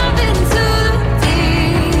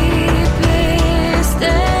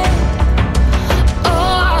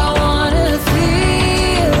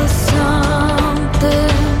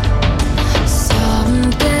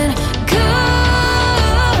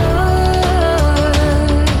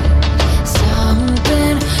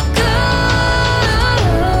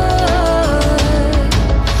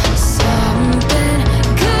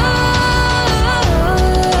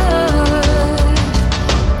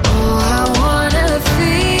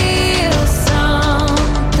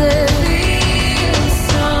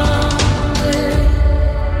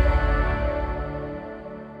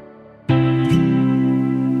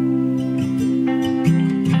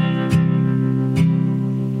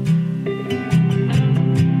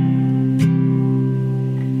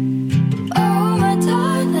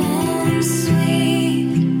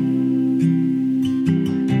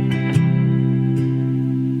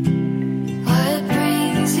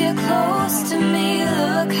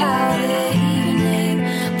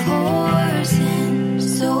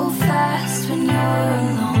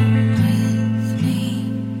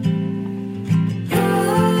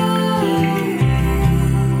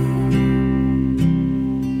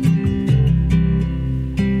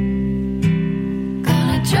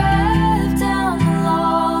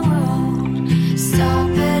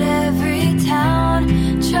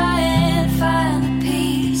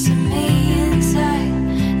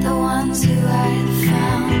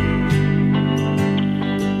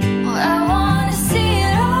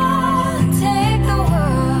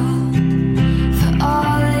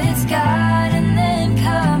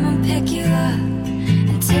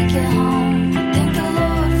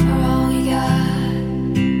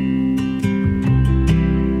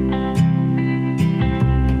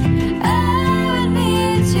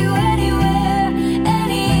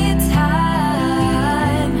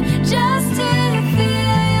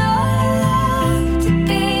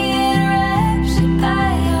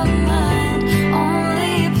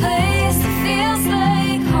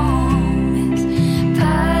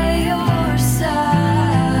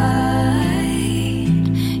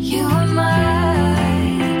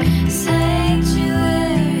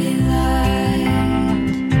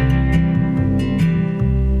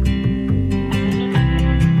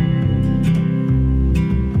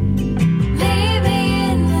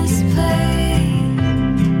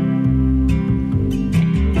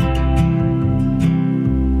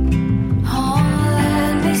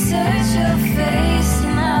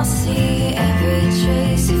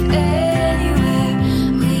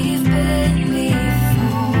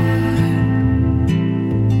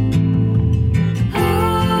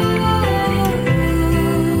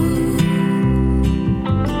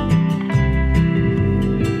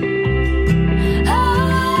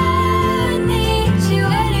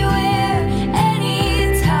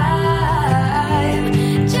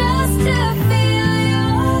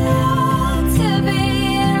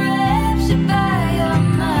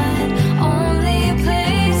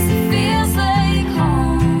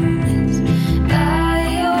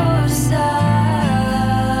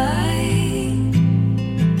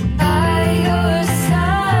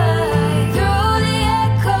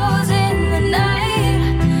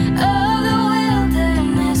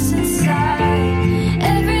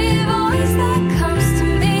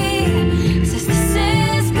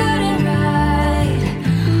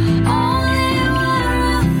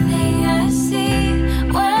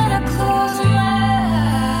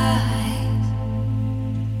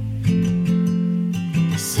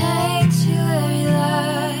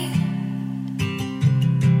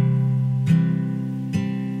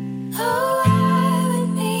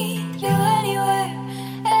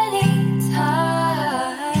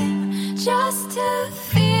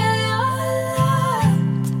 feel